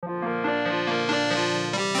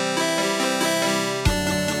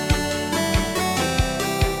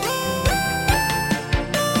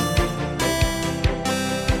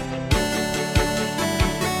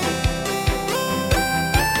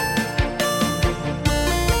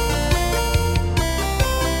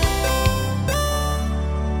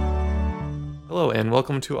and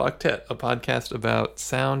welcome to Octet, a podcast about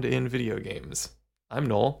sound in video games. I'm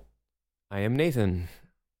Noel. I am Nathan.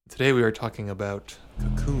 Today we are talking about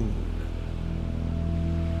Cocoon.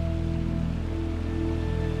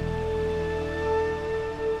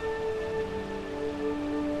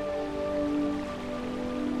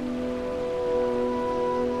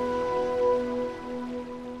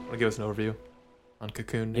 Want to give us an overview on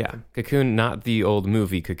Cocoon, Nathan? Yeah, Cocoon, not the old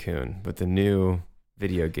movie Cocoon, but the new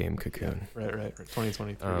video game Cocoon. Right.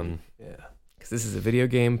 2023. Yeah. Because this is a video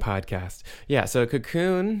game podcast. Yeah, so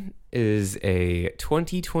Cocoon is a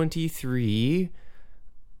 2023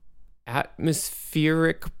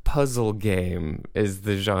 atmospheric puzzle game is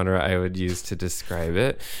the genre I would use to describe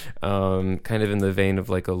it. Kind of in the vein of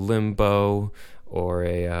like a Limbo or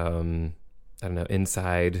a,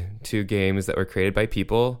 Inside, two games that were created by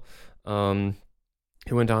people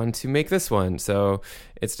who went on to make this one. So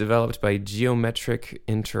it's developed by Geometric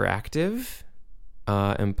Interactive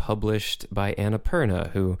and published by Annapurna,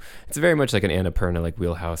 who it's very much like an Annapurna, like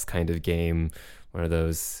wheelhouse kind of game. One of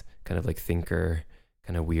those kind of like thinker,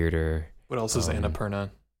 kind of weirder. What else is Annapurna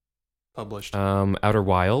published? Outer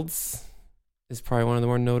Wilds is probably one of the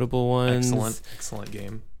more notable ones. Excellent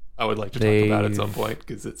game. I would like to talk about it at some point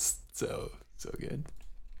because it's so good.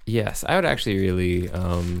 Yes, I would actually really...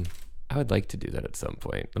 I would like to do that at some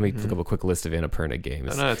point. Let me look up a quick list of Annapurna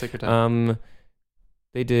games. No, take your time.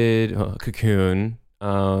 They did Cocoon.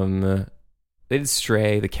 They did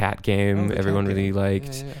Stray, the cat game. Everyone really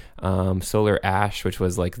liked. Yeah. Solar Ash, which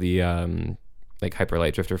was like the like Hyper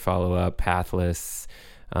Light Drifter follow-up. Pathless.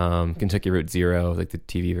 Kentucky Route Zero, like the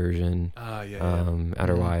TV version.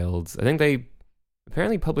 Outer Wilds. I think they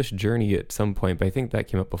apparently published Journey at some point, but I think that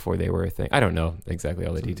came up before they were a thing. I don't know exactly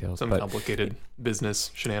all the details. Some complicated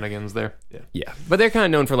business shenanigans there. Yeah. But they're kind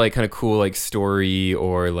of known for like kind of cool like story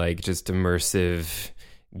or like just immersive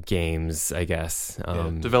games, I guess.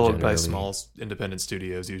 Developed by small independent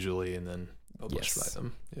studios usually, and then published by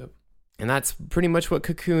them. Yep. And that's pretty much what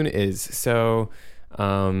Cocoon is. So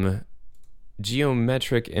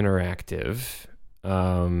Geometric Interactive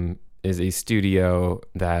is a studio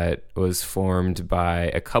that was formed by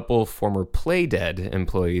a couple former Playdead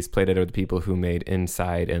employees. Playdead are the people who made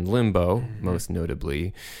Inside and Limbo, most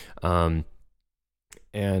notably. And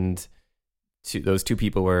those two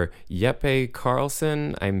people were Jeppe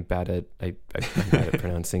Carlson, I'm bad at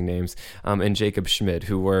pronouncing names, and Jacob Schmid,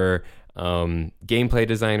 who were gameplay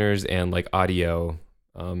designers and like audio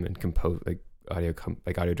and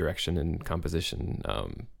audio direction and composition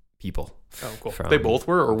people. Oh, cool. They both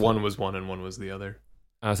were, or one was one and one was the other?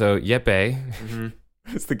 So Jeppe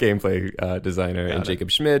is the gameplay designer, and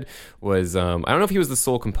Jacob Schmid was, I don't know if he was the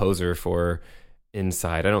sole composer for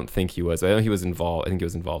Inside. I don't think he was. I know he was involved. I think he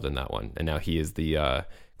was involved in that one. And now he is the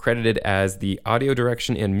credited as the audio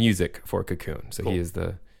direction and music for Cocoon. So He is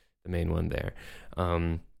the main one there.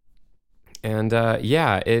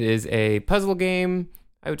 It is a puzzle game.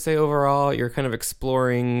 I would say overall, you're kind of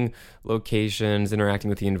exploring locations, interacting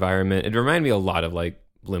with the environment. It reminded me a lot of like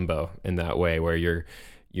Limbo in that way, where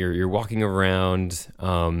you're walking around,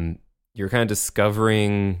 you're kind of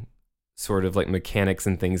discovering sort of like mechanics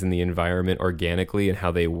and things in the environment organically and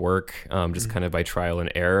how they work, just kind of by trial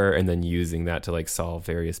and error, and then using that to like solve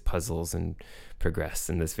various puzzles and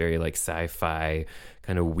progress in this very like sci-fi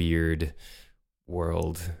kind of weird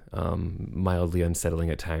world, mildly unsettling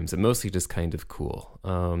at times, and mostly just kind of cool.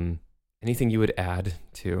 Anything you would add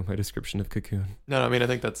to my description of Cocoon? No, I mean, I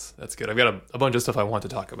think that's good. I've got a bunch of stuff I want to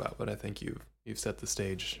talk about, but I think you've set the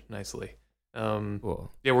stage nicely.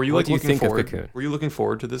 Cool. Yeah, were you what like looking forward? Cocoon? Were you looking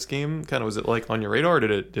forward to this game? Kind of, was it like on your radar, or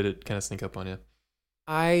did it kind of sneak up on you?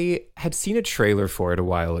 I had seen a trailer for it a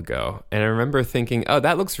while ago, and I remember thinking, "Oh,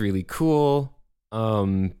 that looks really cool."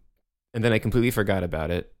 And then I completely forgot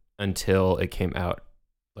about it until it came out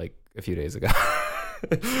like a few days ago.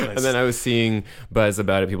 Nice. And then I was seeing buzz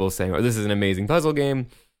about it, people saying, "Oh, this is an amazing puzzle game.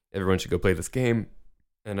 Everyone should go play this game."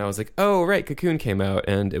 And I was like, "Oh, right, Cocoon came out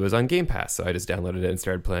and it was on Game Pass." So I just downloaded it and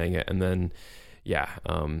started playing it. And then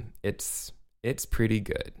it's pretty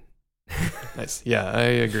good. Nice. Yeah, I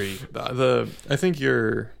agree. I think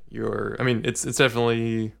I mean, it's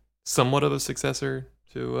definitely somewhat of a successor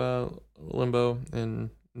to Limbo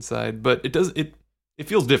and Inside, but it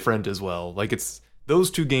feels different as well. Like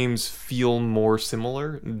those two games feel more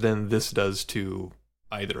similar than this does to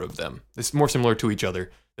either of them. It's more similar to each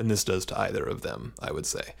other than this does to either of them, I would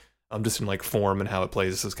say. Just in like form and how it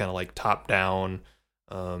plays. This is kind of like top down.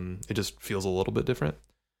 It just feels a little bit different.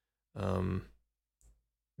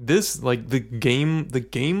 This, like the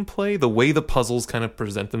gameplay, the way the puzzles kind of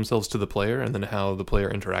present themselves to the player and then how the player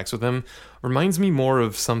interacts with them reminds me more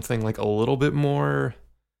of something like a little bit more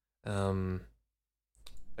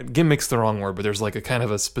gimmick's the wrong word, but there's like a kind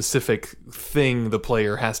of a specific thing the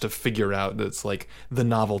player has to figure out that's like the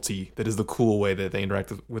novelty that is the cool way that they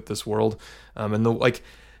interact with this world. And the like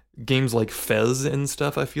games like Fez and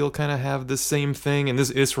stuff, I feel kind of have the same thing. And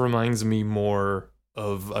this reminds me more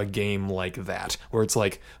of a game like that, where it's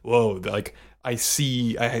like, whoa, like I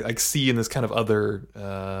see in this kind of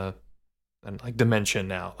other and like dimension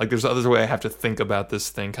now. Like there's other way I have to think about this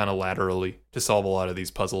thing kind of laterally to solve a lot of these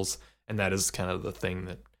puzzles. And that is kind of the thing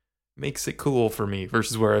that makes it cool for me,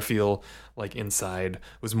 versus where I feel like Inside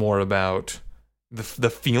was more about the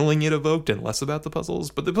feeling it evoked and less about the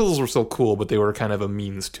puzzles. But the puzzles were still cool, but they were kind of a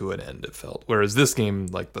means to an end, it felt. Whereas this game,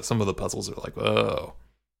 like some of the puzzles are like, oh,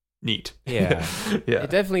 neat. Yeah. Yeah. It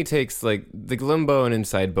definitely takes, like, the Limbo and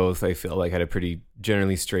Inside both, I feel like, had a pretty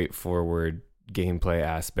generally straightforward gameplay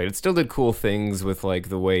aspect. It still did cool things with, like,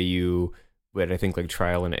 the way you would, I think, like,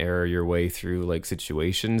 trial and error your way through, like,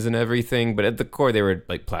 situations and everything. But at the core, they were,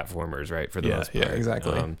 like, platformers, right, for the most part. Yeah,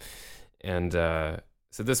 exactly.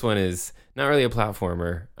 So this one is not really a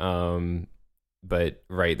platformer, but,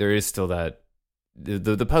 right, there is still that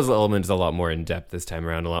the puzzle element is a lot more in depth this time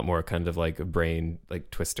around, a lot more kind of like a brain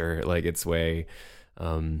like twister, like its way.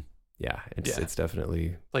 It's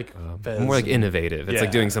definitely like more like innovative. It's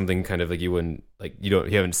like doing something kind of like you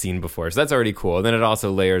haven't seen before. So that's already cool. And then it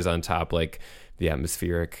also layers on top like the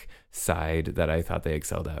atmospheric side that I thought they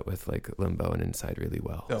excelled at with like Limbo and Inside really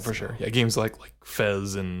well. Oh, for sure. Yeah, games like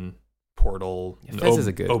Fez and Portal, and Fez is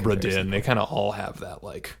a good Obra comparison. Dinn, they kind of all have that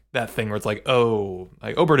like that thing where it's like, oh,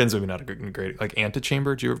 like Obra Dinn's maybe not a great like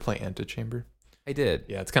Antechamber. Did you ever play Antechamber? I did.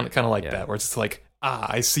 Yeah, it's kind of like that, where it's just like,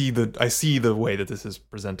 I see the way that this is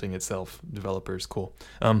presenting itself. Developers, cool.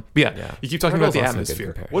 You keep talking about the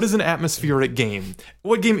atmosphere. What is an atmospheric game?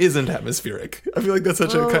 What game isn't atmospheric? I feel like that's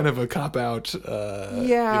such a kind of a cop out.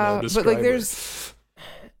 But like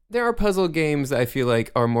there are puzzle games that I feel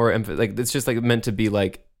like are more like it's just like meant to be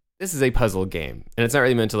like, this is a puzzle game, and it's not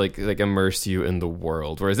really meant to like immerse you in the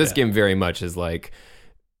world. Whereas this game very much is like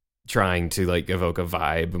trying to like evoke a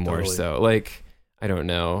vibe more. Totally. So like, I don't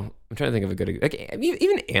know. I'm trying to think of a good like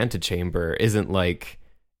even Antechamber isn't like,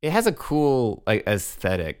 it has a cool like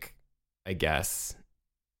aesthetic, I guess,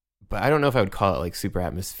 but I don't know if I would call it like super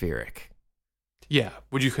atmospheric. Yeah.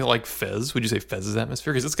 Would you call like Fez? Would you say Fez is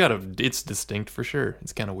atmospheric? Because it's distinct for sure.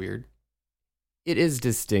 It's kind of weird. It is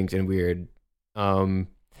distinct and weird.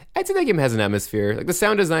 I'd say that game has an atmosphere. Like the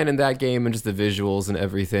sound design in that game and just the visuals and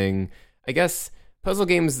everything. I guess puzzle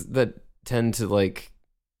games that tend to like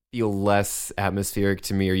feel less atmospheric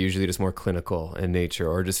to me are usually just more clinical in nature,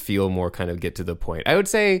 or just feel more kind of get to the point. I would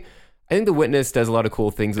say, I think The Witness does a lot of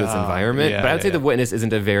cool things with its environment, but I would say The Witness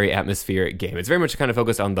isn't a very atmospheric game. It's very much kind of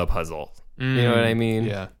focused on the puzzle. You know what I mean?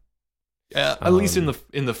 Yeah. At least in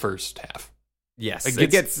the first half. Yes, it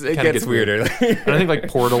gets weirder. And I think like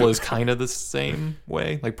Portal is kind of the same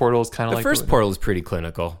way. Like Portal is kind of like the first Portal is pretty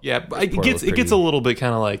clinical. Yeah, but it gets a little bit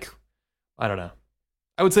kind of like, I don't know.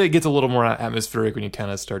 I would say it gets a little more atmospheric when you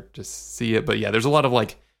kind of start to see it. But yeah, there's a lot of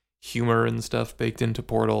like humor and stuff baked into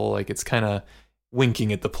Portal. Like it's kind of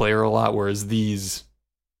winking at the player a lot, whereas this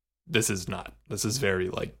is not. This is very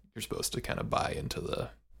like, you're supposed to kind of buy into the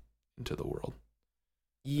world.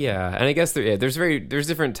 Yeah, and I guess there's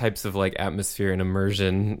different types of like atmosphere and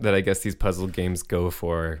immersion that I guess these puzzle games go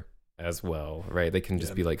for as well, right? They can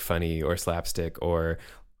just be like funny or slapstick or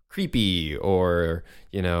creepy or,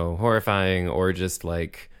 horrifying or just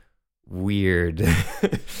like weird.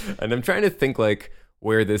 And I'm trying to think like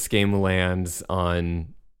where this game lands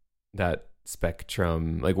on that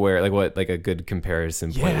spectrum, like where, like what like a good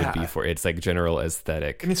comparison point would be for its like general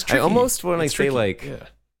aesthetic. And it's tricky. I almost when I say like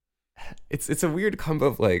it's a weird combo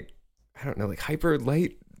of like, I don't know, like hyper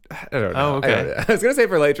light. I don't know. Oh, okay. I was gonna say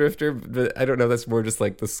for Light Drifter, but I don't know. That's more just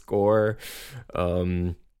like the score.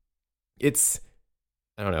 It's,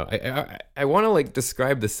 I don't know. I want to like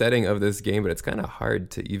describe the setting of this game, but it's kind of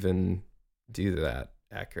hard to even do that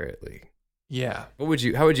accurately. Yeah. How would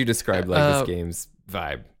you describe like this game's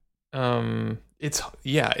vibe? That's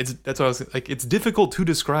what I was like. It's difficult to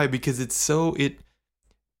describe because it's so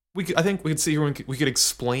I think we could see here, we could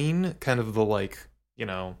explain kind of the like,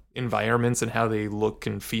 environments and how they look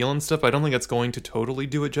and feel and stuff. I don't think that's going to totally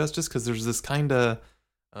do it justice, because there's this kind of,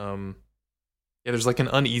 there's like an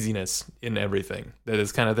uneasiness in everything that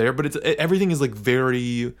is kind of there, but everything is like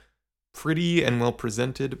very pretty and well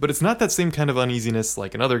presented, but it's not that same kind of uneasiness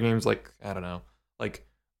like in other games, like, I don't know, like,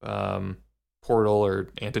 Portal or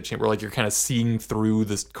Antechamber, like you're kind of seeing through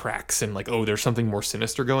the cracks and like, oh, there's something more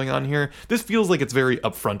sinister going on here. This feels like it's very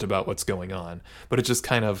upfront about what's going on, but it's just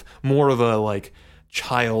kind of more of a like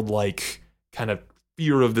childlike kind of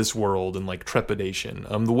fear of this world and like trepidation.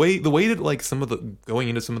 The way that like some of the going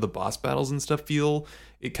into some of the boss battles and stuff feel,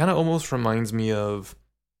 it kind of almost reminds me of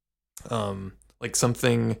like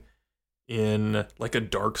something in like a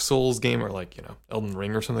Dark Souls game, or like, Elden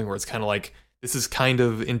Ring or something, where it's kind of like, this is kind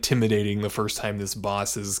of intimidating the first time this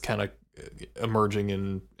boss is kind of emerging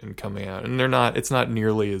and coming out, and it's not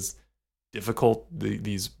nearly as difficult,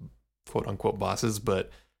 these quote unquote bosses, but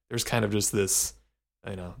there's kind of just this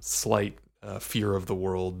slight fear of the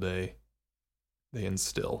world they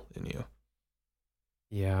instill in you.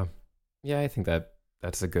 Yeah, I think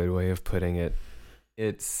that's a good way of putting it.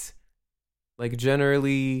 It's like,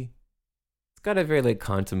 generally, it's got a very like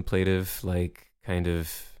contemplative, like kind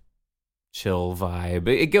of chill vibe.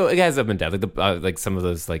 It has up and down. Like like some of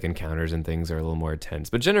those like encounters and things are a little more tense,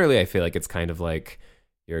 but generally I feel like it's kind of like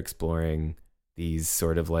you're exploring these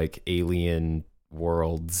sort of like alien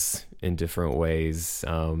worlds in different ways,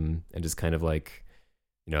 and just kind of like,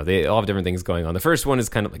 they all have different things going on. The first one is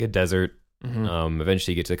kind of like a desert.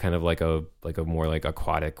 Eventually you get to kind of like a more like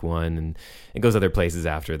aquatic one, and it goes other places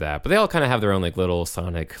after that, but they all kind of have their own like little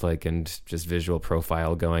sonic like and just visual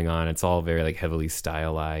profile going on. It's all very like heavily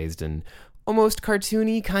stylized and almost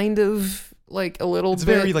cartoony, kind of like a little it's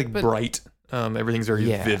bit. It's very like bright. Everything's very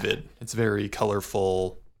vivid. It's very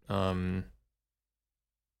colorful.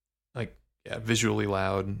 Visually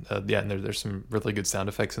loud. And there's some really good sound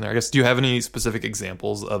effects in there. I guess, do you have any specific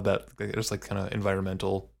examples of that, just like kind of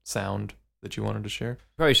environmental sound that you wanted to share?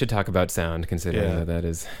 Probably should talk about sound, considering that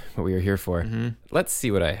is what we are here for. Let's see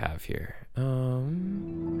what I have here.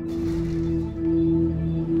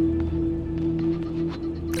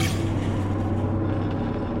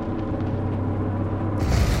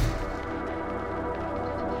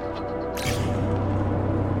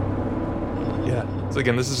 So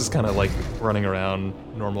again, this is just kind of like running around,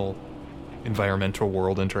 normal environmental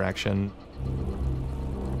world interaction.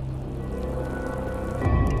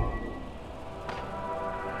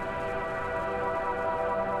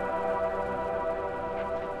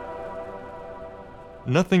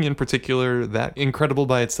 Nothing in particular that incredible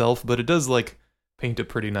by itself, but it does like paint a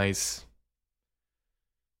pretty nice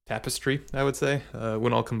tapestry, I would say,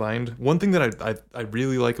 when all combined. One thing that I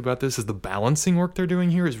really like about this is the balancing work they're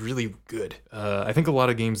doing here is really good. I think a lot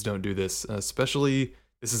of games don't do this, especially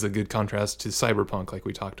this is a good contrast to Cyberpunk, like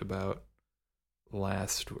we talked about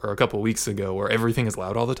a couple weeks ago, where everything is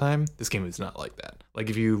loud all the time. This game is not like that. Like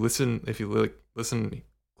if you listen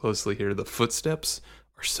closely here, the footsteps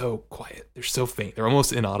are so quiet. They're so faint. They're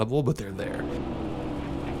almost inaudible, but they're there.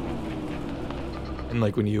 And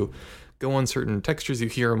like when you go on certain textures, you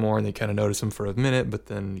hear them more and they kind of notice them for a minute, but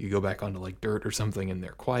then you go back onto like dirt or something and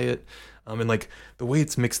they're quiet. And like the way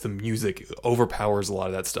it's mixed, the music overpowers a lot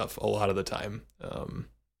of that stuff a lot of the time.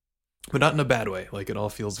 But not in a bad way. Like it all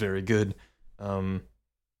feels very good. And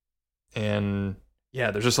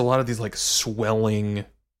yeah, there's just a lot of these like swelling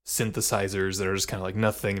synthesizers that are just kind of like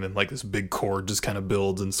nothing, and then like this big chord just kind of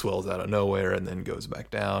builds and swells out of nowhere and then goes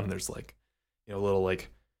back down. And there's like, little like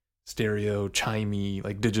stereo chimey,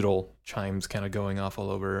 like digital chimes kind of going off all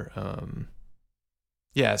over.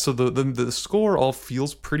 So the score all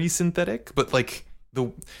feels pretty synthetic, but like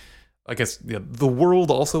the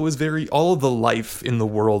world also is all of the life in the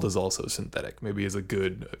world is also synthetic, maybe is a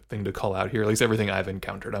good thing to call out here, at least everything I've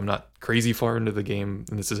encountered. I'm not crazy far into the game,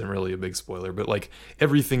 and this isn't really a big spoiler, but like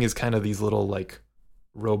everything is kind of these little like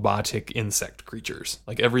robotic insect creatures.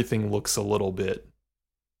 Like everything looks a little bit,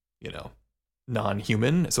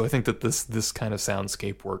 non-human. So I think that this kind of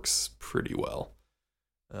soundscape works pretty well.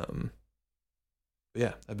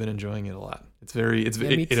 Yeah, I've been enjoying it a lot.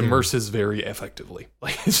 It immerses very effectively.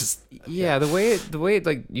 Like it's just the way it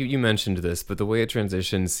like you mentioned this, but the way it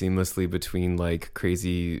transitions seamlessly between like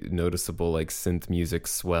crazy noticeable like synth music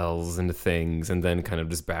swells into things, and then kind of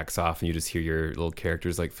just backs off, and you just hear your little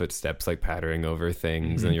characters like footsteps like pattering over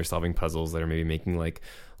things, and you're solving puzzles that are maybe making like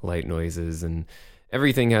light noises, and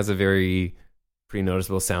everything has a very pretty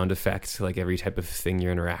noticeable sound effect. Like every type of thing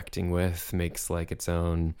you're interacting with makes like its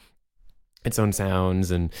own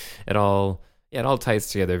sounds, and it all ties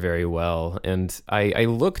together very well. And I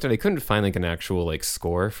looked and I couldn't find like an actual like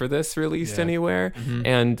score for this released anywhere,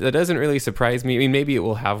 and that doesn't really surprise me. I mean, maybe it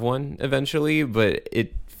will have one eventually, but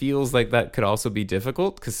it feels like that could also be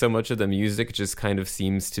difficult because so much of the music just kind of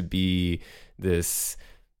seems to be this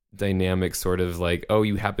dynamic sort of like, oh,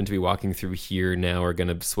 you happen to be walking through here, now we're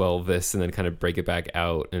gonna swell this and then kind of break it back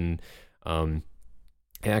out. And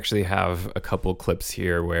I actually have a couple clips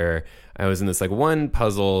here where I was in this like one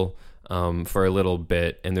puzzle for a little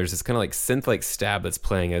bit, and there's this kind of like synth like stab that's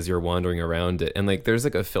playing as you're wandering around it, and like there's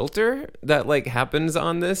like a filter that like happens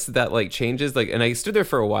on this that like changes like, and I stood there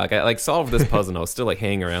for a while. Like, I like solved this puzzle and I was still like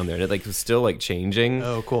hanging around there, and it like was still like changing.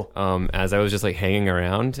 Oh, cool. As I was just like hanging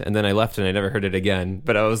around, and then I left and I never heard it again.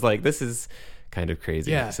 But I was like, this is kind of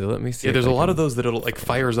crazy. Yeah. So let me see. Yeah, there's a lot of those that it'll like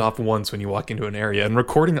fires off once when you walk into an area. And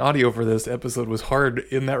recording audio for this episode was hard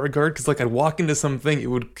in that regard because like I'd walk into something, it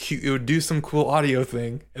would do some cool audio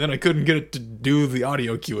thing, and then I couldn't get it to do the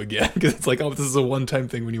audio cue again because it's like, oh, this is a one-time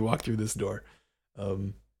thing when you walk through this door.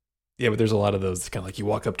 Yeah, but there's a lot of those kind of like you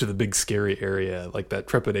walk up to the big scary area, like that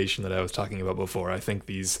trepidation that I was talking about before. I think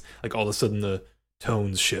these like all of a sudden the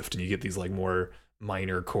tones shift and you get these like more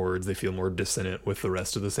minor chords. They feel more dissonant with the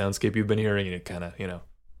rest of the soundscape you've been hearing, and it kind of,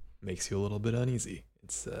 makes you a little bit uneasy.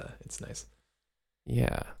 It's nice.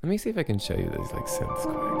 Yeah, let me see if I can show you these like synths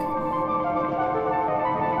quick.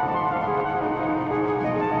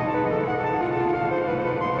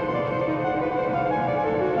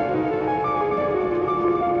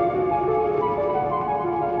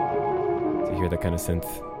 So you hear that kind of synth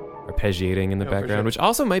arpeggiating in the background, sure. which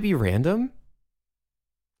also might be random.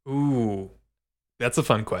 Ooh, that's a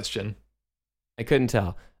fun question. I couldn't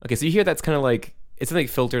tell. Okay, so you hear that's kind of like, it's like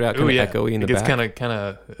filtered out, kind of echoey in the back. It's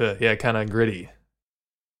kind of gritty.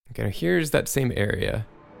 Okay, now here's that same area.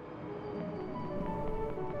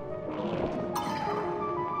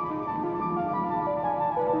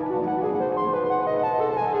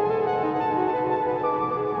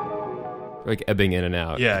 Like ebbing in and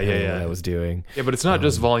out. Yeah. I was doing. Yeah, but it's not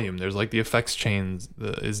just volume. There's like the effects chains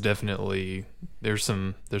is definitely there's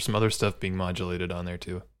some other stuff being modulated on there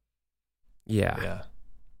too. Yeah. Yeah.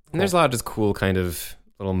 Cool. And there's a lot of just cool kind of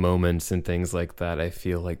little moments and things like that I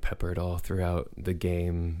feel like peppered all throughout the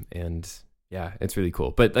game, and yeah, it's really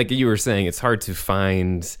cool. But like you were saying, it's hard to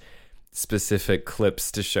find specific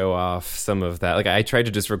clips to show off some of that. Like I tried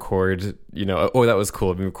to just record, oh, that was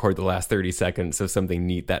cool, and record the last 30 seconds of something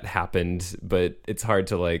neat that happened, but it's hard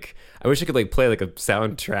to like, I wish I could like play like a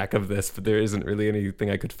soundtrack of this, but there isn't really anything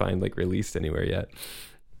I could find like released anywhere yet.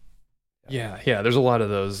 Yeah, there's a lot of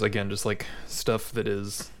those. Again, just like stuff that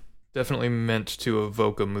is definitely meant to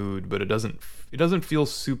evoke a mood, but it doesn't feel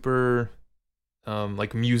super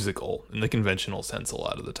like musical in the conventional sense a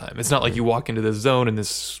lot of the time. It's not like you walk into this zone and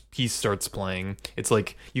this piece starts playing. It's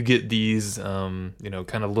like you get these kind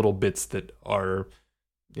of little bits that are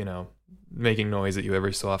making noise at you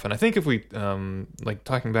every so often. I think if we like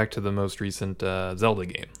talking back to the most recent Zelda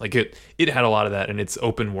game, like it had a lot of that in its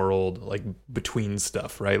open world, like between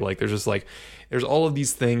stuff, right? Like there's all of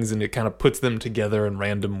these things, and it kind of puts them together in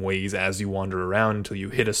random ways as you wander around until you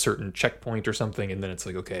hit a certain checkpoint or something, and then it's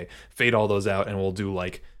like, okay, fade all those out and we'll do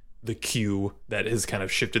like the cue that has kind of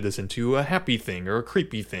shifted this into a happy thing or a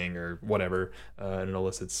creepy thing or whatever, and it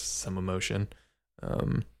elicits some emotion.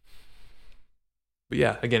 But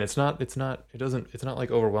yeah, again, it's not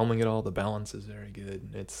like overwhelming at all. The balance is very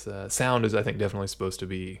good. It's sound is, I think, definitely supposed to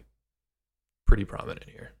be pretty prominent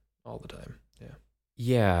here all the time. Yeah.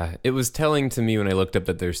 Yeah, it was telling to me when I looked up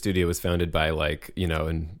that their studio was founded by like,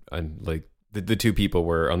 and like the two people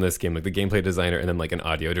were on this game, like the gameplay designer and then like an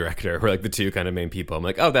audio director were like the two kind of main people. I'm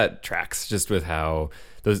like, oh, that tracks just with how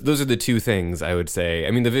those are the two things I would say.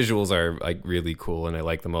 I mean, the visuals are like really cool and I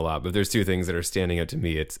like them a lot, but there's two things that are standing out to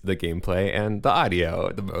me. It's the gameplay and the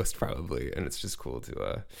audio the most probably. And it's just cool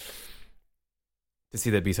to see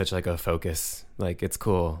that be such like a focus. Like it's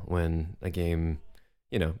cool when a game,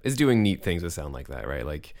 is doing neat things with sound like that, right?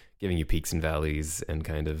 Like giving you peaks and valleys and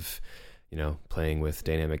kind of, playing with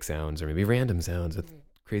dynamic sounds or maybe random sounds with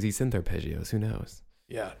crazy synth arpeggios. Who knows?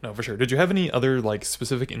 Yeah, no, for sure. Did you have any other like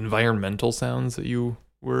specific environmental sounds that you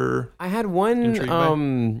were? I had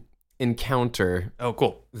one encounter. Oh,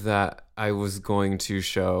 cool. That I was going to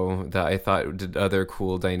show that I thought did other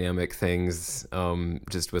cool dynamic things,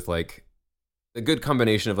 just with like a good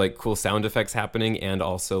combination of like cool sound effects happening and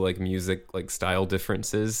also like music like style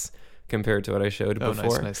differences compared to what I showed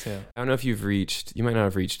before. Nice, yeah. I don't know if you might not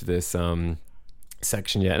have reached this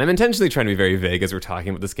section yet. And I'm intentionally trying to be very vague as we're talking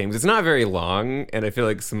about this game because it's not very long, and I feel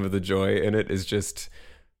like some of the joy in it is just,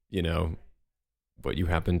 what you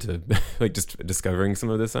happen to like just discovering some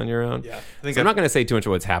of this on your own. Yeah. I'm not going to say too much of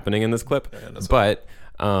what's happening in this clip, but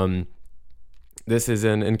this is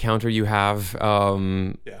an encounter you have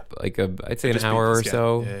like I'd say an hour or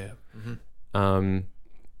so. Yeah. Mm-hmm.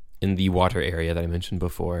 In the water area that I mentioned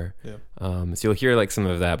before. Yeah. So you'll hear like some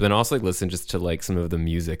of that, but then also like listen just to like some of the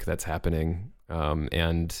music that's happening,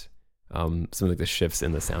 and some of like the shifts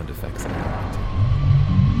in the sound effects that are happening.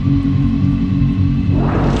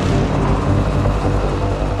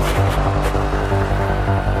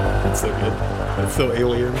 That's so good. It's so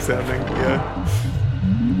alien sounding. Yeah.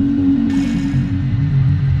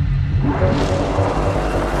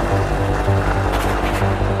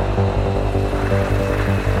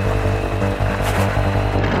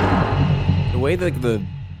 The way that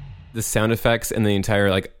the sound effects and the entire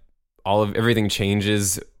like all of everything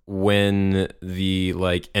changes when the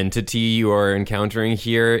like entity you are encountering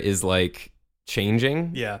here is like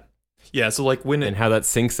changing. Yeah. Yeah, so like when and how that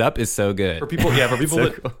syncs up is so good. For people so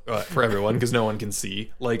that cool. For everyone, because no one can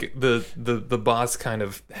see. Like the boss kind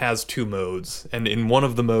of has two modes, and in one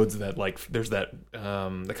of the modes that like there's that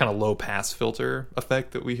the kind of low pass filter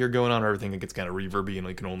effect that we hear going on, or everything that gets kind of reverby and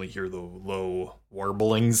you can only hear the low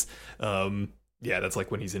warblings. Yeah, that's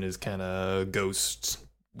like when he's in his kind of ghost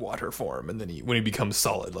water form, and then when he becomes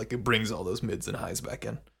solid, like it brings all those mids and highs back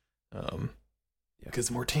in. Because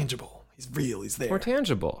it's more tangible. He's real. He's there. More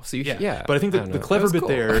tangible. So yeah. But I think the clever bit cool.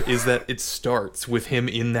 there is that it starts with him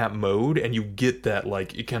in that mode, and you get that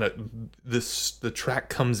like it kind of the track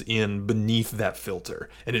comes in beneath that filter,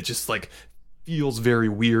 and it just like feels very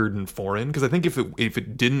weird and foreign. Because I think if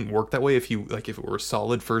it didn't work that way, if it were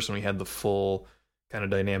solid first and we had the full kind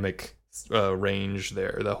of dynamic range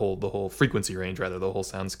there, the whole frequency range rather, the whole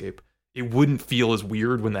soundscape, it wouldn't feel as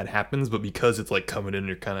weird when that happens. But because it's like coming in,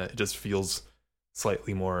 it just feels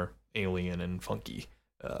slightly more alien and funky,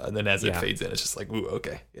 and then as it fades in, it's just like, ooh,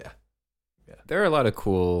 okay, yeah. There are a lot of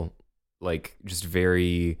cool, like just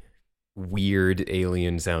very weird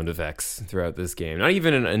alien sound effects throughout this game. Not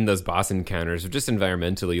even in those boss encounters, but just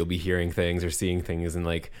environmentally, you'll be hearing things or seeing things, and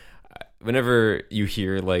like whenever you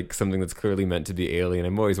hear like something that's clearly meant to be alien,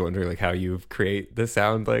 I'm always wondering like how you create the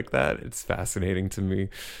sound like that. It's fascinating to me.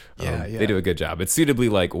 They do a good job. It's suitably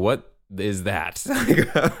like, what is that?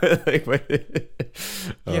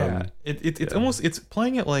 It's almost, it's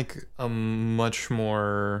playing it like a much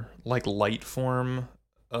more like light form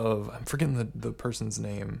of, I'm forgetting the person's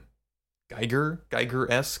name,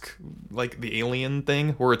 Geiger-esque, like the alien thing,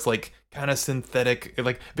 where it's like kind of synthetic,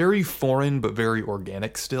 like very foreign but very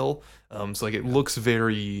organic still. So like it looks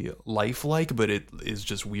very lifelike, but it is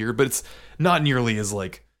just weird. But it's not nearly as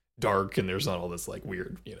like dark, and there's not all this like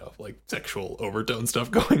weird, like sexual overtone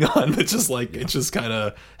stuff going on. It's just like it just kind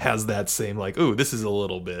of has that same like, ooh, this is a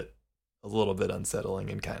little bit unsettling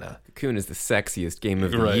and kind of. Cocoon is the sexiest game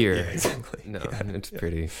of the year. Yeah, exactly. No, it's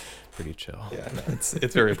pretty chill. Yeah, no,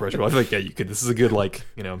 it's very approachable. I feel like you could. This is a good like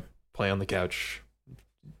play on the couch,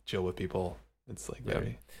 chill with people. It's like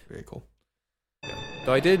very very cool.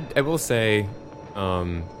 Though I will say,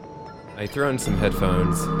 I threw on some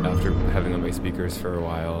headphones after having on my speakers for a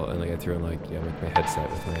while, and like I threw on like my headset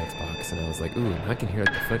with my Xbox, and I was like, ooh, I can hear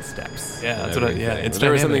like the footsteps. Yeah, that's what. It's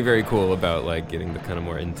there was something very cool about like getting the kind of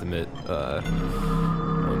more intimate. I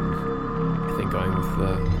think going with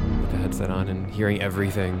the headset on and hearing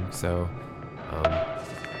everything. So,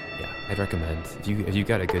 I'd recommend if you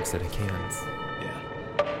got a good set of cans.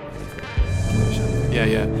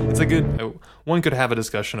 Yeah. It's a good. One could have a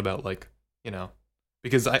discussion about like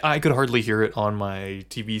because I could hardly hear it on my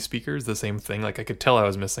TV speakers. The same thing. Like I could tell I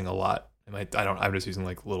was missing a lot. I'm just using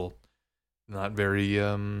like little, not very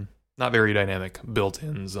dynamic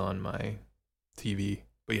built-ins on my TV.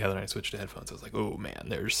 But yeah, then I switched to headphones. I was like, oh man,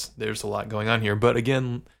 there's a lot going on here. But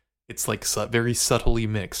again, it's like very subtly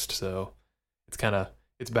mixed. So it's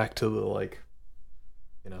back to the like,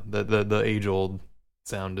 the age-old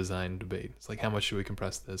sound design debate. It's like, how much should we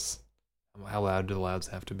compress this? How loud do the louds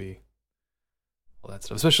have to be? All that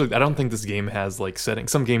stuff. Especially, I don't think this game has like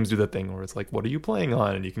settings. Some games do that thing where it's like, what are you playing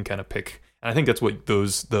on? And you can kind of pick. And I think that's what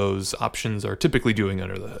those options are typically doing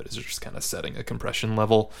under the hood, is just kind of setting a compression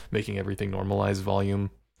level, making everything normalize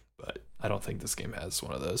volume. But I don't think this game has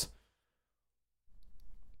one of those.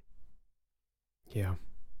 Yeah.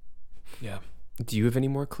 Yeah. Do you have any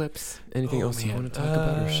more clips? Anything else you want to talk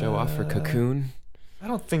about or show off for Cocoon? I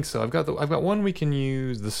don't think so. I've got one we can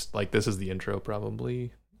use. This is the intro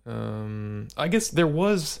probably. I guess there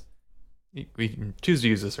was. We can choose to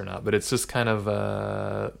use this or not, but it's just kind of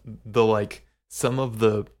the like some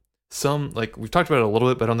like we've talked about it a little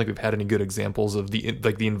bit, but I don't think we've had any good examples of the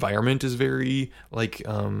environment is very like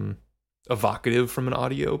evocative from an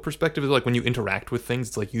audio perspective. It's like when you interact with things,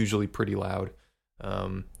 it's like usually pretty loud.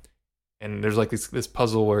 And there's like this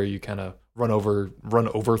puzzle where you kind of run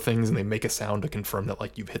over things and they make a sound to confirm that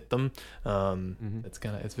like you've hit them.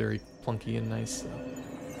 It's very plunky and nice. So.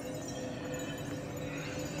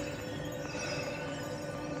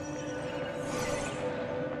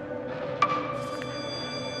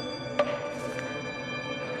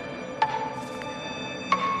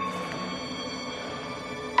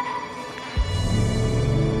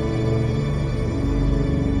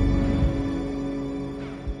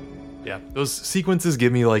 Yeah, those sequences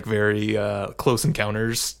give me like very Close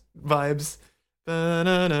Encounters vibes.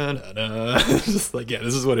 Just like, yeah,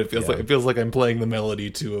 this is what it feels like. It feels like I'm playing the melody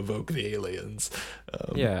to evoke the aliens.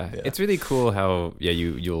 It's really cool how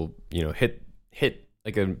you'll hit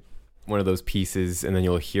like one of those pieces, and then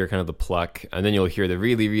you'll hear kind of the pluck, and then you'll hear the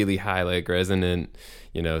really, really high, like resonant,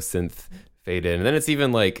 synth fade in, and then it's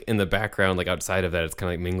even like in the background, like outside of that, it's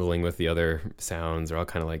kind of like mingling with the other sounds. They're all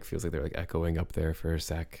kind of like, feels like they're like echoing up there for a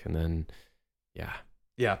sec, and then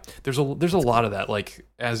there's a lot of that, like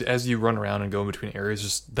as you run around and go in between areas,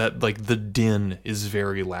 just that like the din is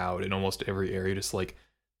very loud in almost every area. Just like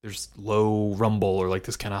there's low rumble or like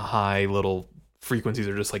this kind of high little frequencies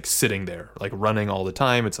are just like sitting there, like running all the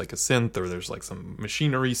time. It's like a synth, or there's like some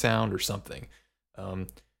machinery sound or something.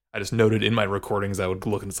 I just noted in my recordings, I would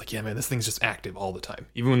look and it's like, yeah, man, this thing's just active all the time.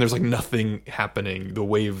 Even when there's like nothing happening, the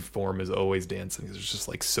waveform is always dancing. There's just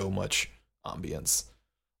like so much ambience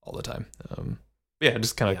all the time. It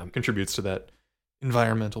just kind of contributes to that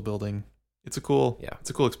environmental building. It's a cool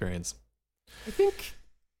experience. I think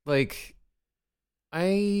like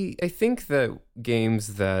I think that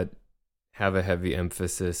games that have a heavy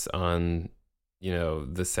emphasis on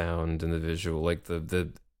the sound and the visual, like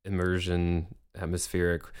the immersion,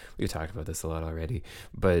 atmospheric, we talked about this a lot already,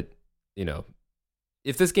 but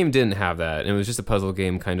if this game didn't have that and it was just a puzzle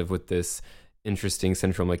game kind of with this interesting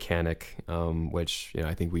central mechanic, which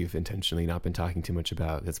I think we've intentionally not been talking too much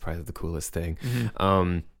about, that's probably the coolest thing.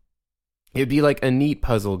 It'd be like a neat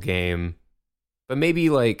puzzle game, but maybe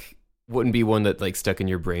like wouldn't be one that like stuck in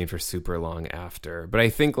your brain for super long after. But I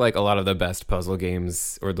think like a lot of the best puzzle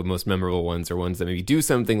games, or the most memorable ones, are ones that maybe do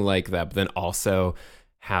something like that, but then also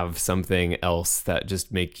have something else that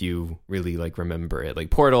just make you really like remember it.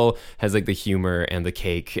 Like Portal has like the humor and the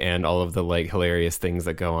cake and all of the like hilarious things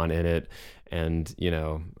that go on in it, and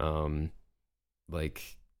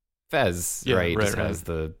like Fez, right, has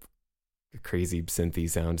the crazy synthy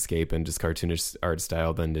soundscape and just cartoonish art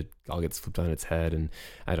style. Then it all gets flipped on its head, and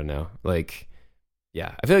I don't know, like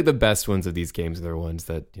I feel like the best ones of these games are the ones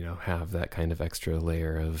that have that kind of extra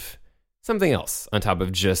layer of something else on top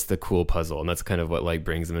of just the cool puzzle, and that's kind of what like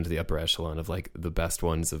brings them into the upper echelon of like the best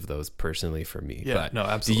ones of those personally for me. But no,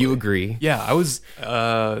 absolutely. Do you agree? Yeah, I was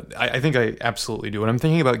I think I absolutely do. When I'm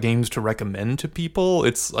thinking about games to recommend to people,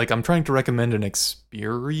 it's like I'm trying to recommend an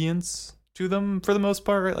experience to them for the most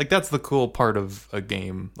part, right? Like that's the cool part of a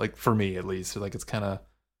game, like for me at least. Like it's kind of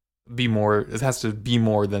it has to be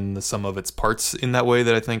more than the sum of its parts in that way,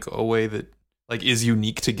 that I think a way that like is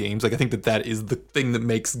unique to games. Like I think that is the thing that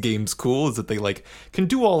makes games cool, is that they like can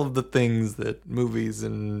do all of the things that movies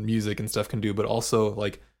and music and stuff can do, but also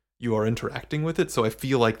like you are interacting with it. So I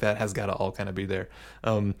feel like that has got to all kind of be there.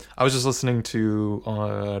 I was just listening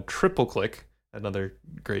to Triple Click, another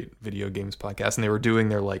great video games podcast, and they were doing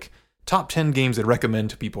their like top 10 games I'd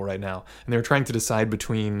recommend to people right now, and they were trying to decide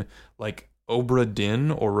between like Obra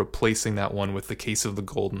Dinn or replacing that one with The Case of the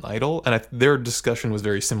Golden Idol. And their discussion was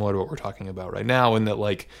very similar to what we're talking about right now, in that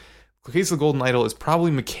like The Case of the Golden Idol is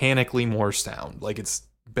probably mechanically more sound. Like it's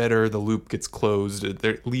better, the loop gets closed,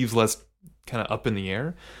 it leaves less kind of up in the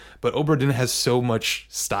air. But Obra Dinn has so much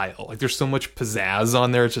style. Like there's so much pizzazz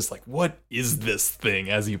on there. It's just like, what is this thing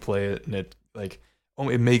as you play it? And it like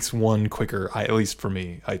it makes one quicker. At least for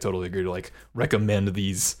me, I totally agree to like recommend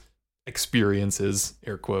these experiences,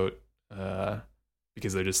 air quote,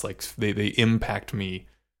 because they're just like they impact me.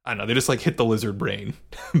 I don't know, they just like hit the lizard brain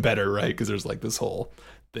better, right? Because there's like this whole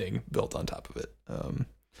thing built on top of it.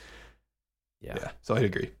 So I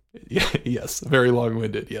agree. Yes, very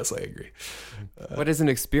long-winded. Yes, I agree. What is an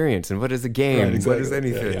experience and what is a game? Right, exactly. What is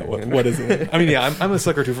anything? What is it? I mean, I'm a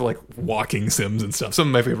sucker too for like walking sims and stuff. Some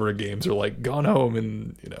of my favorite games are like Gone Home,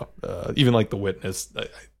 and even like The Witness. I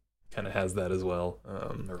kind of has that as well,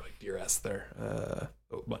 or like Dear Esther.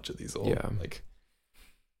 A bunch of these old like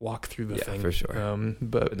walk through the thing for sure.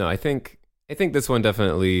 But no, I think this one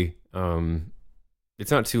definitely.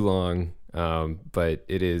 It's not too long, but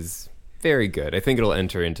it is very good. I think it'll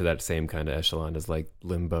enter into that same kind of echelon as like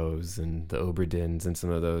Limbos and the Obra Dinns and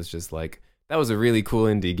some of those. Just like that was a really cool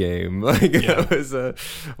indie game. Like that was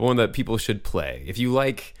one that people should play. If you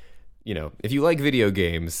like video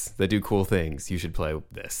games that do cool things, you should play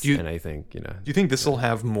this. And I think, do you think this will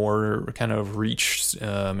have more kind of reach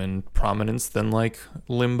and prominence than like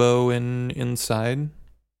Limbo and Inside?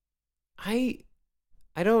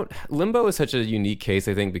 I don't. Limbo is such a unique case,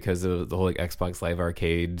 I think, because of the whole like Xbox Live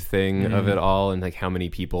Arcade thing of it all, and like how many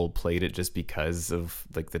people played it just because of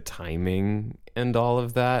like the timing and all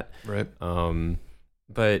of that. Right.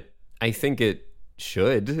 But I think it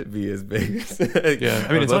should be as big as Yeah,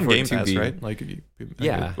 I mean, it's love on for it Game to Pass, be. right? Like,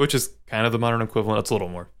 Yeah. which is kind of the modern equivalent. It's a little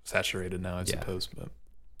more saturated now, I suppose. But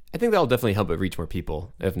I think that'll definitely help it reach more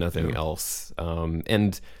people, if nothing else.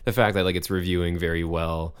 And the fact that like it's reviewing very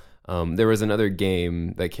well. There was another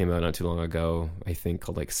game that came out not too long ago, I think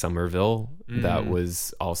called like Somerville, that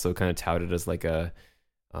was also kind of touted as like a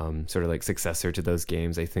sort of like successor to those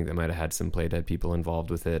games. I think that might have had some Playdead people involved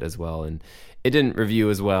with it as well, and it didn't review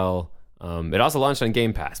as well. It also launched on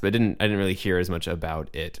Game Pass, but I didn't really hear as much about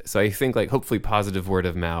it. So I think like hopefully positive word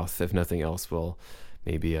of mouth, if nothing else, will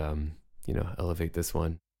maybe elevate this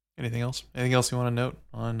one. anything else? Anything else you want to note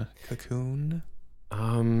on Cocoon?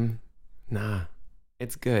 Nah,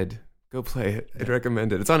 it's good. Go play it. I'd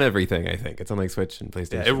recommend it. It's on everything, I think. It's on like Switch and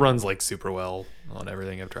PlayStation. Yeah, it runs like super well on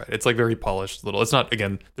everything I've tried. It's like very polished little. It's not,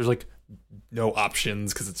 again, there's like no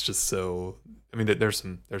options because it's just so, I mean, there's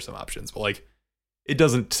some options, but like it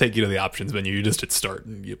doesn't take you to the options menu. You just hit start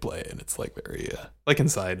and you play, and it's like very like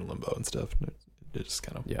Inside and Limbo and stuff. It just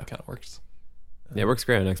kind of works. Yeah, it works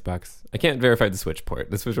great on Xbox. I can't verify the Switch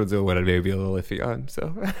port. The Switch one's the one I may be a little iffy on,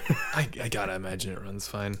 so I gotta imagine it runs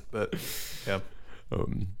fine, but yeah.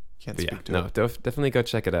 Can't speak to it. Definitely go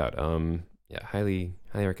check it out. Highly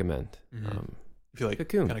recommend. If you like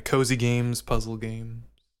Cocoon. kind of cozy games, puzzle games,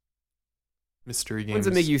 mystery games, Ones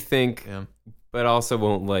that make you think, yeah. but also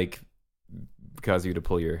won't like cause you to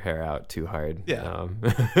pull your hair out too hard. Yeah.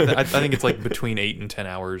 I think it's like between 8 and 10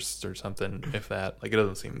 hours or something, if that. Like it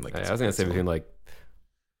doesn't seem like. I was gonna say between like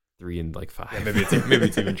 3 and like 5. Yeah, maybe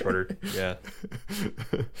it's even shorter. Yeah.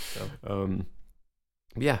 So.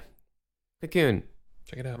 Yeah. Cocoon.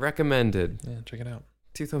 Check it out. Recommended. Yeah, check it out.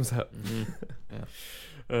 2 thumbs up.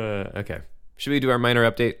 Yeah. Okay. Should we do our minor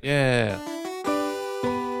update? Yeah.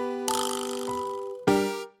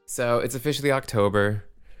 So it's officially October.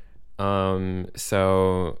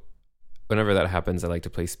 So whenever that happens, I like to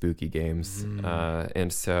play spooky games.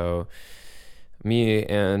 And so me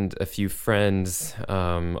and a few friends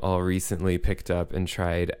all recently picked up and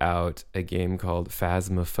tried out a game called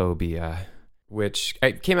Phasmophobia, which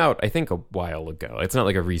came out, I think, a while ago. It's not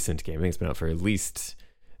like a recent game. I think it's been out for at least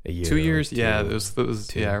a year. 2 years? Yeah, it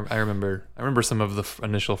was. Yeah, I remember some of the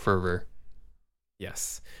initial fervor.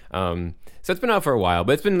 Yes. So it's been out for a while,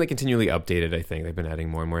 but it's been like continually updated, I think. They've been adding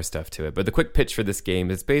more and more stuff to it. But the quick pitch for this game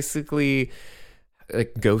is basically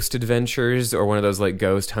like Ghost Adventures, or one of those like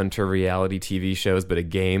Ghost Hunter reality TV shows, but a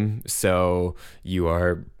game. So you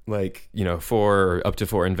are like, 4 up to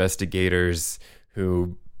 4 investigators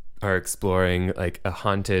who are exploring like a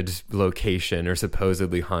haunted location or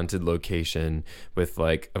supposedly haunted location with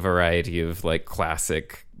like a variety of like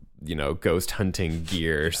classic, ghost hunting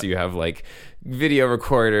gear. So you have like video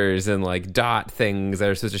recorders and like dot things that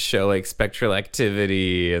are supposed to show like spectral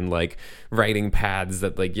activity, and like writing pads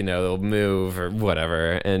that like, they'll move or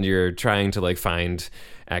whatever. And you're trying to like find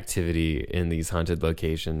activity in these haunted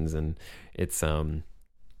locations. And it's,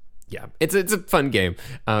 it's a fun game.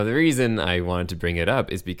 The reason I wanted to bring it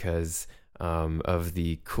up is because of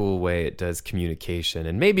the cool way it does communication,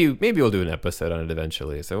 and maybe we'll do an episode on it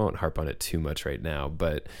eventually, so I won't harp on it too much right now.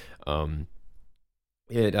 But when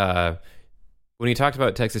we talked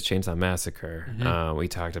about Texas Chainsaw Massacre, we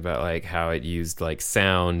talked about like how it used like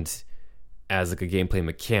sound as like a gameplay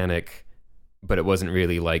mechanic, but it wasn't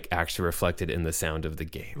really like actually reflected in the sound of the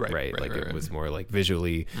game, right? It was more like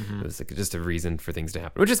visually, it was like just a reason for things to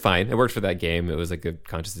happen, which is fine. It worked for that game. It was like a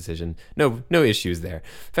conscious decision. No issues there.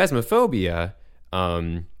 Phasmophobia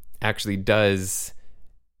actually does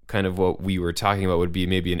kind of what we were talking about would be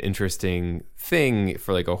maybe an interesting thing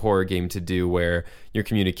for like a horror game to do, where your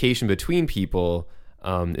communication between people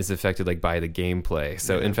is affected like by the gameplay.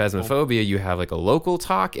 So in Phasmophobia, you have like a local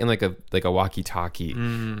talk and like a walkie-talkie.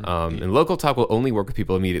 And local talk will only work with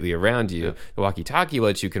people immediately around you. The walkie-talkie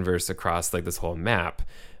lets you converse across like this whole map.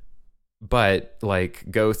 But like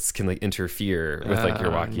ghosts can like interfere with like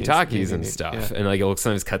your walkie-talkies and stuff, and like it'll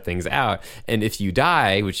sometimes cut things out. And if you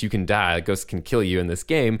die, which you can die, like ghosts can kill you in this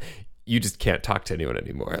game, you just can't talk to anyone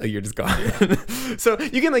anymore. Like you're just gone. So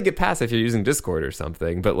you can like get past if you're using Discord or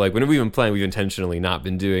something. But like when we've been playing, we've intentionally not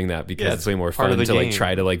been doing that because it's way more fun to like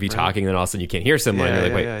try to like be talking, and then all of a sudden you can't hear someone. You're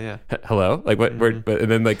like, hello? Like what? But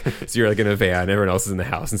and then like so you're like in a van, everyone else is in the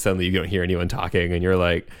house, and suddenly you don't hear anyone talking, and you're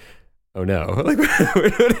like, oh no, like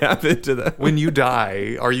what happened to them? When you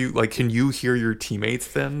die, are you like, can you hear your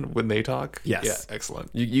teammates then when they talk? Yes. Yeah, excellent.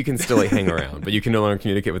 You can still like hang around, but you can no longer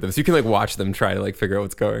communicate with them. So you can like watch them try to like figure out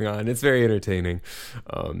what's going on. It's very entertaining.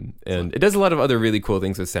 And it does a lot of other really cool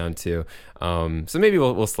things with sound too. So maybe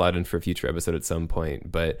we'll slide in for a future episode at some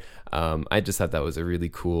point. But I just thought that was a really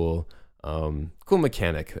cool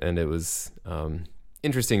mechanic. And it was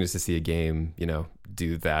interesting just to see a game,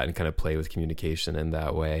 do that and kind of play with communication in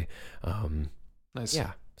that way. Nice.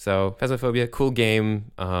 Yeah. So Phasmophobia, cool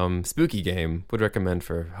game, spooky game. Would recommend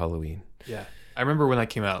for Halloween. Yeah. I remember when that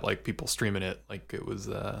came out, like people streaming it, like it was,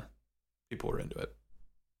 people were into it.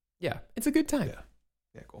 Yeah, it's a good time. Yeah.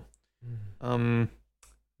 Yeah, cool.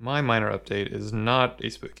 My minor update is not a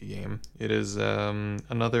spooky game. It is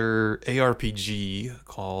another ARPG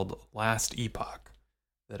called Last Epoch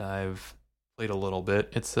that I've played a little bit.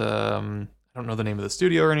 It's I don't know the name of the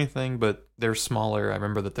studio or anything, but they're smaller. I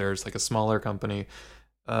remember that there's like a smaller company.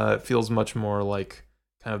 It feels much more like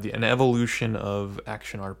kind of an evolution of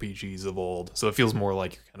action RPGs of old. So it feels more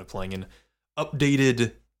like you're kind of playing an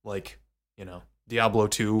updated, like, Diablo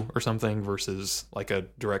 2 or something versus like a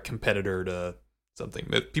direct competitor to something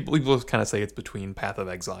that people kind of say it's between Path of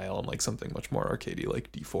Exile and like something much more arcadey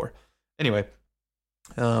like D4. Anyway,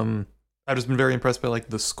 I've just been very impressed by like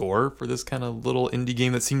the score for this kind of little indie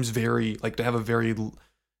game that seems very like to have a very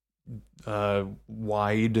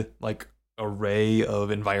wide like array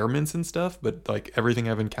of environments and stuff, but like everything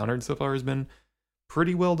I've encountered so far has been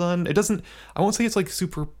pretty well done. I won't say it's like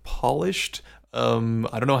super polished. I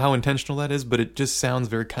don't know how intentional that is, but it just sounds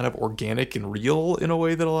very kind of organic and real in a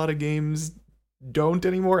way that a lot of games don't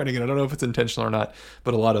anymore. And again, I don't know if it's intentional or not,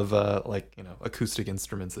 but a lot of acoustic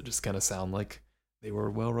instruments that just kind of sound like they were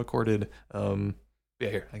well recorded. Yeah,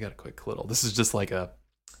 here, I got a quick little. This is just like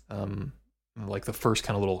like the first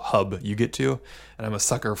kind of little hub you get to, and I'm a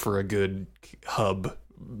sucker for a good hub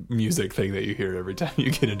music thing that you hear every time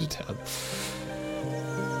you get into town.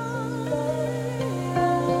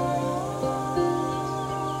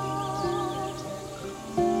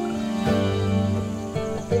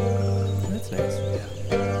 That's nice.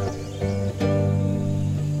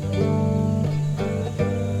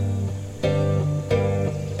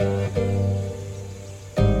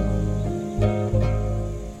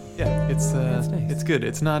 Yeah, it's That's nice. it's good.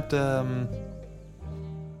 It's not again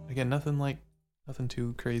nothing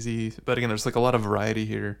too crazy, but again there's like a lot of variety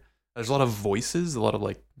here. There's a lot of voices, a lot of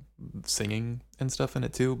like singing and stuff in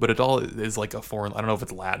it too, but it all is like a foreign. I don't know if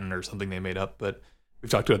it's Latin or something they made up, but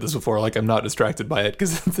we've talked about this before. Like I'm not distracted by it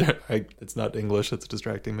because it's not English that's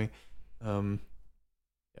distracting me.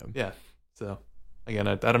 Yeah. So again,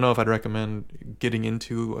 I don't know if I'd recommend getting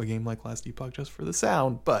into a game like Last Epoch just for the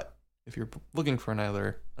sound, but if you're looking for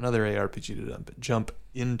another ARPG to jump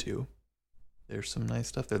into, there's some nice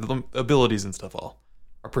stuff there. The abilities and stuff all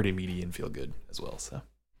are pretty meaty and feel good as well. So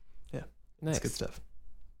yeah, Nice. it's good stuff.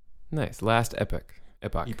 Nice. Last Epoch.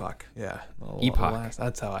 Epoch. Yeah. Epoch.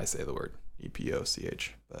 That's how I say the word.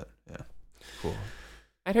 EPOCH. But yeah. Cool.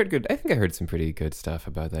 I think I heard some pretty good stuff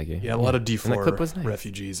about that game. Yeah, a lot of And that clip was D4 nice.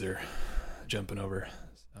 refugees are jumping over.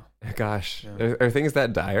 So. Gosh, Yeah. are things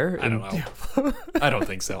that dire? I don't know. I don't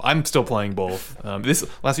think so. I'm still playing both. This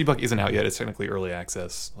Last Epoch isn't out yet. It's technically early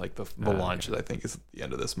access. Like the launch, okay. I think, is at the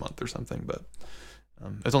end of this month or something. But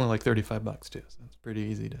it's only like $35 too, so it's pretty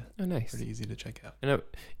easy to check out. And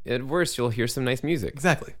at worst, you'll hear some nice music.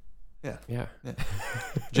 Exactly. Yeah.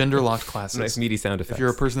 Gender locked classes. Some nice meaty sound effects. If you're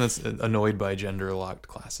a person that's annoyed by gender locked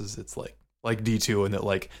classes, it's like D2, and that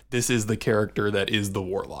like this is the character that is the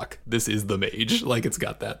warlock. This is the mage. Like it's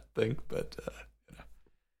got that thing, but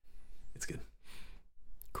it's good.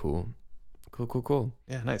 Cool.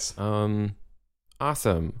 Yeah, nice.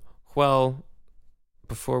 Awesome. Well,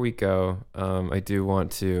 before we go, I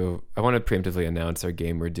want to preemptively announce our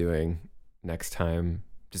game we're doing next time,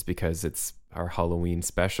 just because it's our Halloween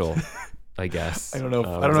special, I guess. I don't know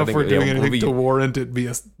if we're doing anything to warrant it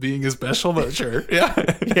being a special, but sure. Yeah.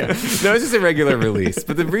 Yeah. No, it's just a regular release.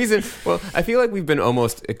 But the reason, I feel like we've been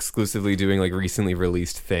almost exclusively doing like recently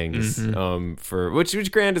released things, for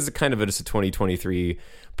which granted is kind of just a 2023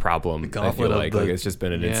 problem. I feel like it's just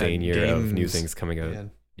been an insane year of new things coming out.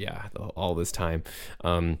 Yeah, all this time.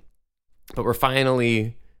 But we're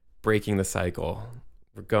finally breaking the cycle.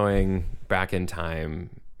 We're going back in time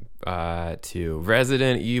to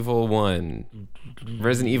Resident Evil 1.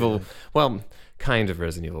 Kind of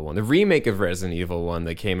Resident Evil 1. The remake of Resident Evil 1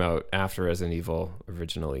 that came out after Resident Evil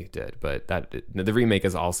originally did. But the remake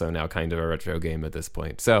is also now kind of a retro game at this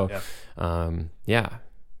point. So,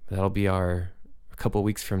 that'll be a couple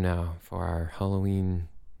weeks from now for our Halloween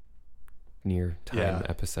near time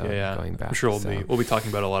episode. Going back. I'm sure we'll be talking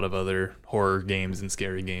about a lot of other horror games and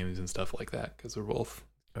scary games and stuff like that, because we're both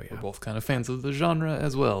kind of fans of the genre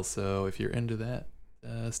as well. So if you're into that,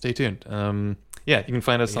 stay tuned. You can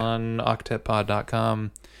find us on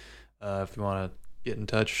octetpod.com. If you want to get in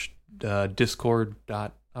touch,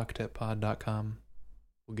 discord.octetpod.com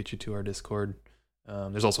will get you to our Discord.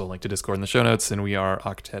 There's also a link to Discord in the show notes, and we are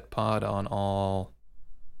Octet Pod on all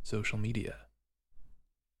social media.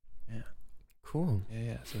 Cool.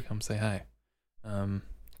 Yeah. So come say hi.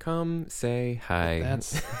 Come say hi.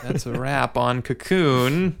 That's a wrap on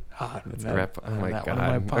Cocoon. That's a wrap. Oh my that god.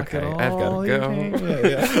 one in my pocket Okay, I've got all to go.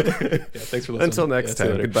 evening. Yeah. Thanks for listening. Until next See you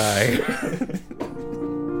time. later. Goodbye.